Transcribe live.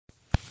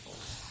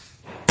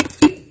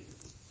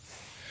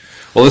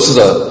Well, this is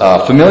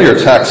a familiar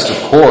text, of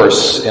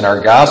course, in our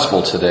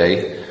gospel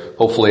today.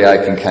 Hopefully I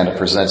can kind of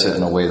present it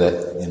in a way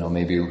that,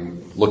 maybe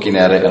looking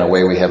at it in a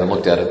way we haven't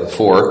looked at it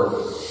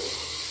before.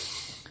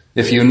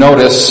 If you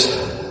notice,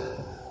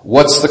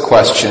 what's the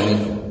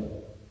question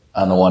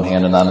on the one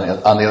hand, and on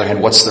the other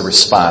hand, what's the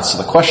response? So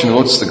the question,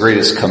 what's the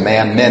greatest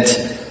commandment?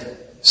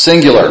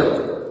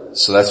 Singular.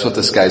 So that's what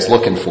this guy's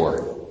looking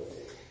for.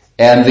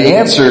 And the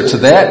answer to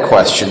that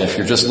question, if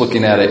you're just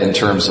looking at it in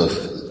terms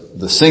of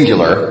the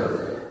singular,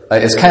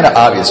 is kind of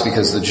obvious,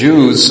 because the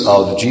Jews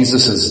of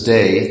Jesus'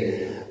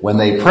 day, when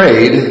they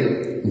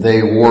prayed,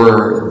 they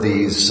wore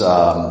these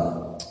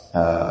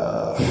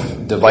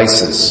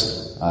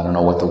devices. I don't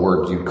know what the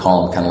word you'd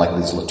call them, kind of like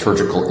these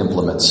liturgical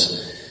implements.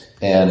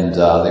 And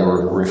they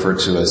were referred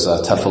to as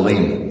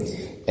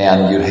tefillin.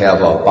 And you'd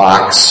have a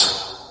box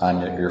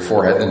on your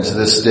forehead. And to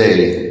this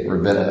day,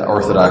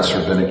 Orthodox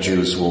rabbinic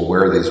Jews will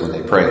wear these when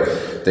they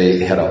pray. They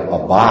had a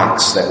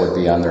box that would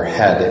be on their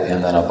head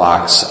and then a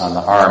box on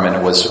the arm, and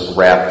it was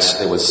wrapped,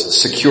 it was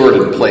secured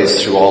in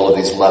place through all of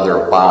these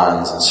leather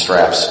bonds and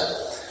straps.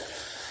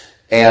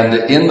 And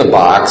in the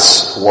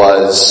box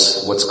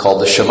was what's called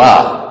the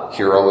Shema.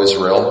 Hear, O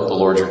Israel, the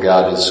Lord your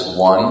God is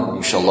one.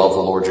 You shall love the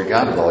Lord your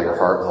God with all your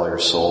heart, with all your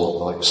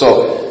soul.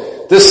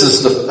 So this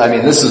is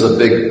a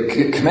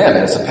big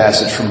commandment. It's a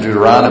passage from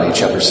Deuteronomy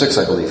chapter 6,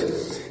 I believe.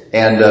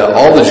 And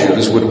all the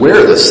Jews would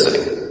wear this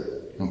thing.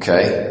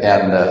 Okay,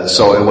 and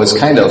so it was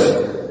kind of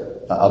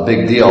a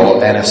big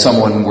deal. And if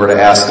someone were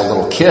to ask a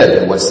little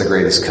kid, what's the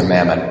greatest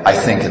commandment? I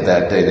think at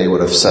that day they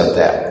would have said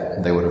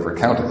that. They would have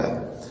recounted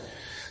that.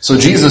 So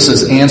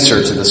Jesus'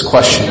 answer to this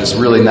question is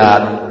really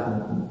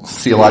not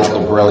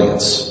theological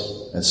brilliance.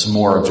 It's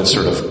more of just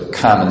sort of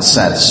common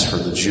sense for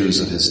the Jews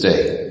of his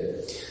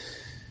day.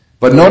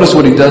 But notice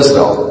what he does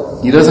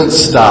though. He doesn't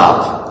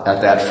stop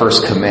at that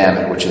first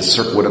commandment, which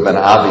would have been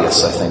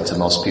obvious, I think, to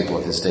most people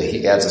of his day.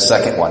 He adds a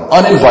second one.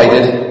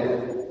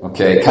 Uninvited,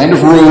 okay, kind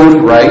of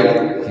rude,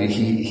 right?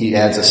 He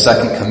adds a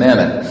second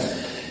commandment.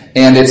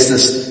 And it's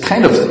this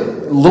kind of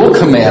little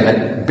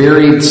commandment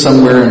buried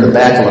somewhere in the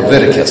back of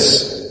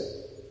Leviticus.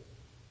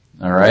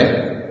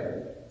 Alright?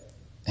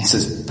 He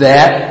says,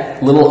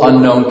 that little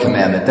unknown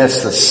commandment,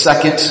 that's the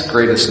second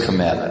greatest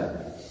commandment.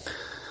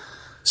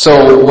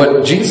 So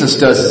what Jesus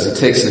does is he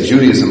takes the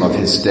Judaism of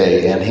his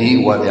day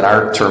and what in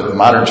our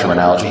modern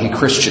terminology, he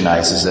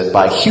Christianizes it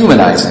by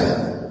humanizing it.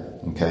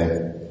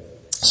 Okay?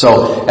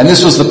 So, and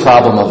this was the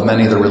problem of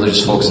many of the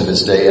religious folks of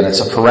his day, and it's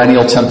a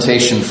perennial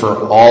temptation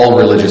for all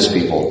religious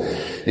people,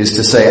 is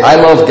to say, I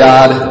love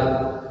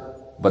God,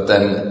 but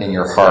then in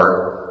your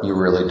heart, you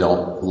really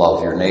don't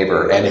love your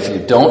neighbor. And if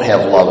you don't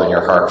have love in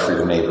your heart for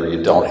your neighbor,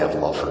 you don't have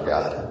love for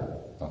God.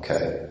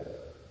 Okay?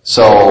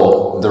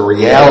 So the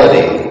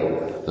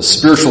reality, the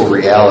spiritual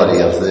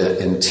reality of the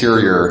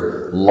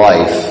interior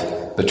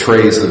life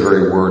betrays the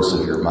very words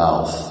of your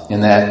mouth.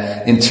 And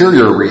that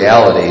interior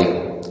reality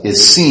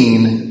is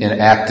seen in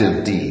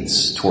active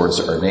deeds towards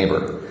our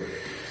neighbor.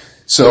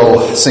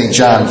 So St.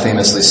 John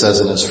famously says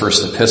in his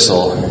first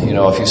epistle,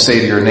 if you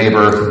say to your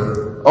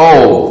neighbor,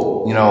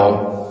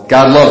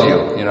 God love you,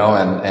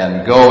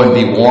 and go and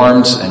be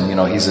warmed,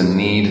 and he's in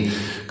need.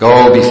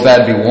 Go, be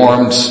fed, be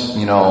warmed,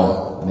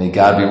 may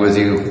God be with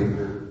you.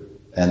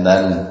 And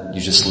then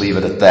you just leave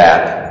it at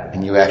that.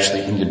 And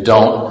you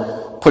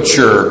don't put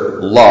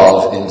your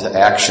love into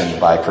action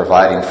by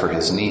providing for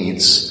his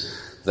needs,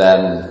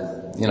 then,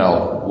 you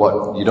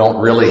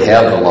don't really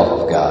have the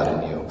love of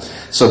God in you.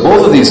 So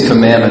both of these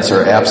commandments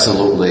are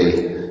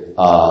absolutely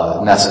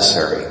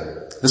necessary.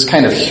 This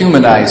kind of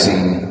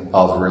humanizing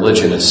of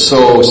religion is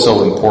so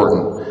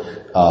important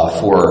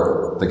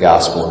for the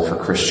gospel and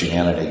for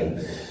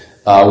Christianity.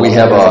 We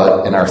have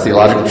in our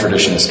theological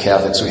tradition as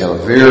Catholics, we have a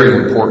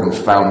very important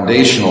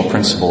foundational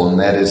principle, and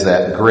that is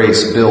that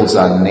grace builds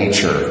on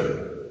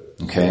nature.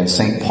 Okay, and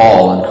St.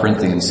 Paul in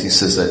Corinthians, he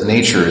says that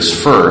nature is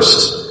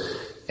first,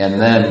 and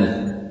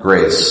then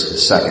grace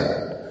is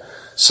second.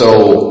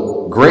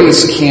 So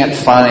grace can't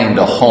find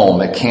a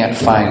home, it can't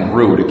find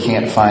root, it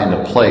can't find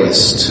a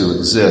place to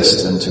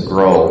exist and to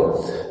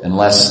grow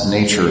unless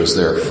nature is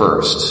there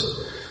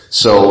first.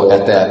 So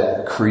at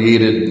that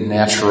created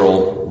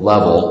natural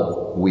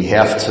level, we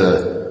have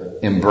to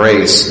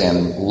embrace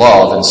and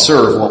love and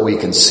serve what we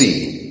can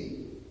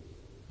see.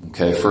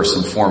 Okay, first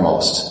and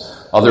foremost.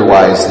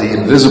 Otherwise, the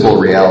invisible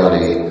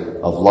reality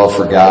of love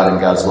for God and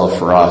God's love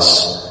for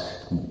us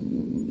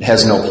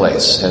has no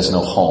place, has no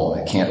home.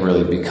 It can't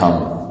really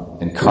become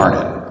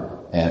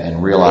incarnate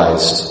and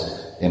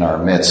realized in our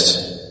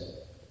midst.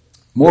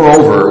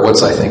 Moreover,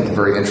 what's I think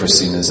very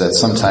interesting is that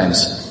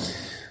sometimes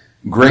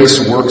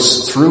grace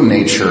works through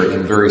nature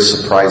in very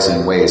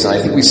surprising ways. And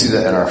I think we see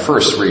that in our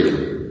first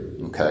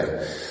reading.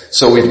 Okay.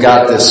 So we've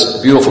got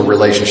this beautiful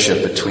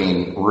relationship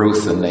between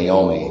Ruth and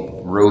Naomi.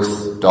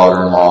 Ruth,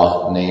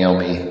 daughter-in-law,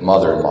 Naomi,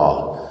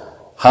 mother-in-law.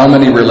 How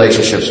many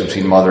relationships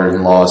between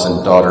mother-in-laws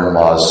and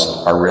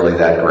daughter-in-laws are really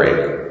that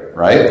great?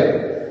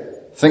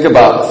 Right? Think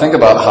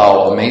about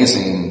how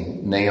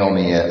amazing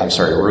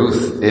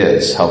Ruth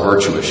is, how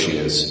virtuous she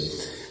is.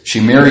 She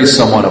marries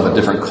someone of a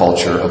different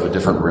culture, of a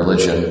different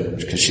religion,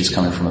 because she's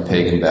coming from a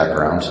pagan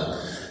background.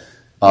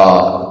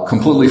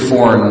 Completely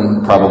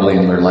foreign, probably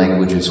in their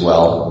language as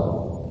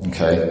well.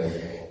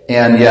 Okay?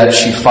 And yet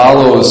she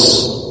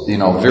follows,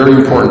 very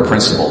important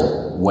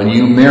principle. When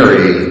you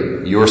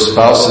marry, your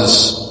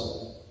spouse's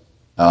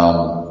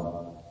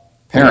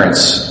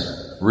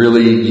parents,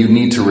 really, you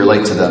need to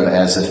relate to them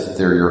as if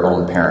they're your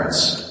own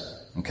parents.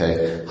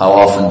 Okay? How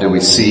often do we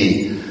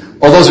see,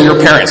 oh, those are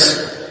your parents.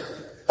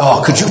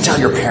 Oh, could you tell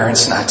your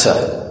parents not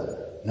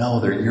to? No,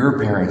 they're your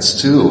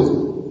parents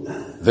too.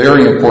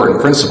 Very important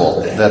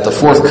principle, that the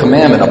fourth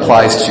commandment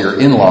applies to your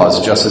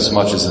in-laws just as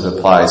much as it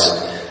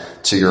applies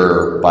to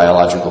your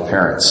biological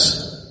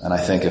parents. And I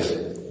think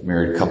if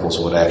married couples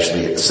would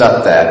actually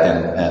accept that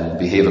and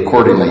behave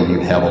accordingly,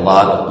 you'd have a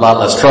lot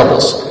less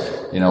troubles,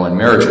 in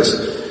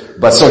marriages.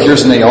 But so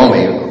here's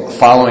Naomi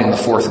following the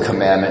fourth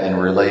commandment in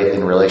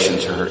relation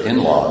to her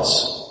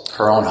in-laws.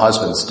 Her own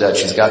husband's dead.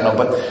 She's got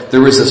but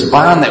there was this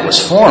bond that was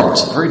formed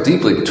very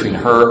deeply between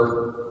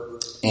her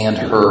and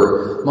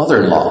her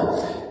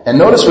mother-in-law. And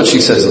notice what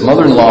she says. The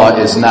mother-in-law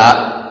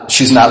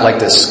she's not like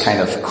this kind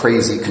of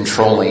crazy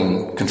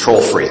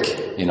control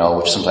freak,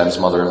 which sometimes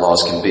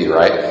mother-in-laws can be,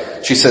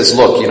 right? She says,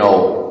 look,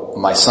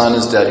 my son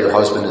is dead, your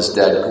husband is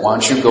dead. Why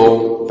don't you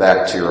go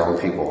back to your own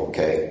people,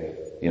 okay?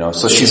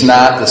 So she's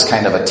not this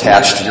kind of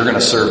attached, you're going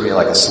to serve me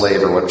like a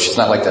slave or what. She's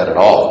not like that at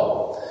all.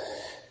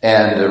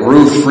 And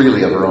Ruth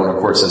freely of her own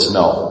accord says,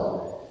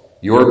 no,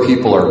 your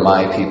people are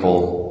my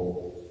people.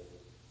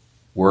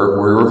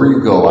 Wherever you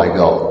go, I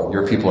go.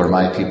 Your people are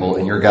my people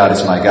and your God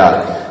is my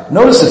God.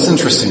 Notice it's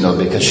interesting though,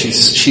 because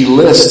she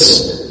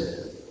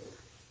lists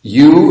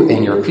you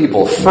and your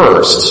people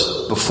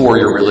first before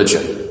your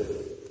religion.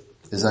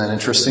 Isn't that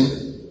interesting?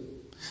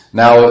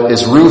 Now,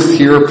 is Ruth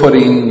here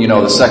putting,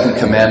 the second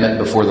commandment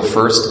before the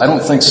first? I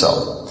don't think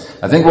so.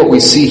 I think what we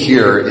see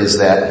here is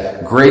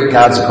that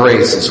God's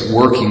grace is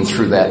working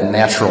through that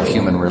natural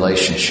human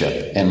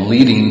relationship and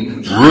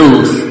leading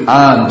Ruth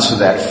on to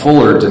that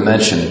fuller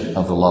dimension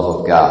of the love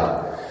of God.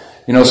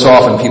 So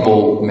often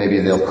people, maybe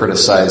they'll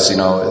criticize,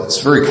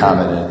 it's very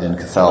common in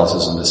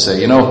Catholicism to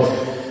say,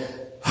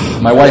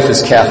 my wife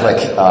is Catholic.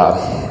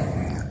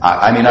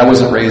 I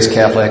wasn't raised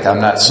Catholic.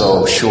 I'm not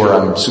so sure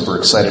I'm super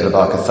excited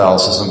about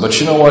Catholicism. But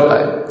you know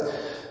what?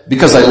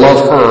 Because I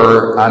love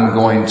her, I'm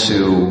going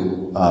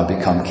to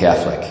become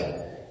Catholic.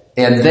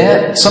 And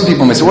then some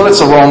people may say, well,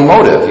 it's a wrong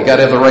motive. You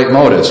gotta have the right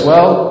motives.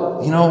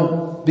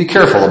 Well, be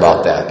careful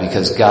about that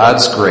because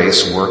God's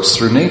grace works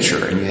through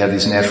nature and you have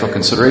these natural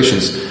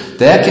considerations.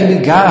 That can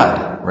be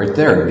God right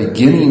there,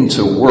 beginning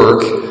to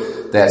work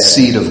that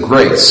seed of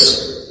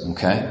grace.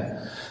 Okay?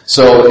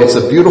 So it's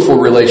a beautiful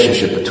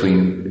relationship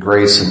between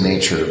grace and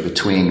nature,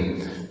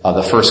 between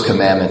the first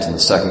commandment and the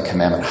second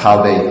commandment,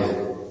 how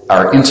they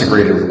are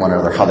integrated with one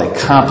another, how they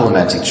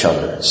complement each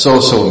other.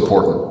 So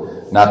important.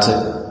 Not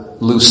to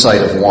lose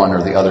sight of one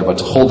or the other, but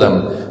to hold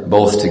them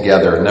both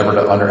together, never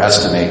to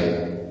underestimate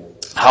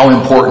how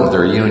important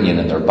their union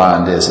and their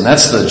bond is. And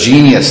that's the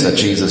genius that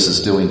Jesus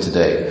is doing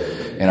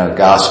today in our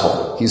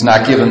gospel. He's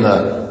not given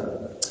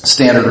the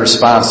standard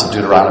response of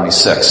Deuteronomy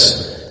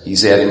 6.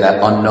 He's adding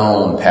that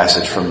unknown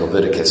passage from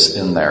Leviticus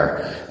in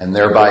there. And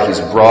thereby he's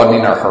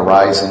broadening our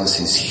horizons.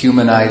 He's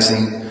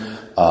humanizing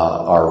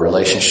our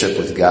relationship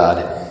with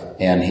God.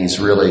 And he's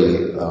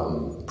really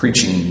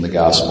preaching the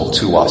gospel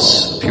to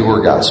us,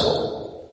 pure gospel.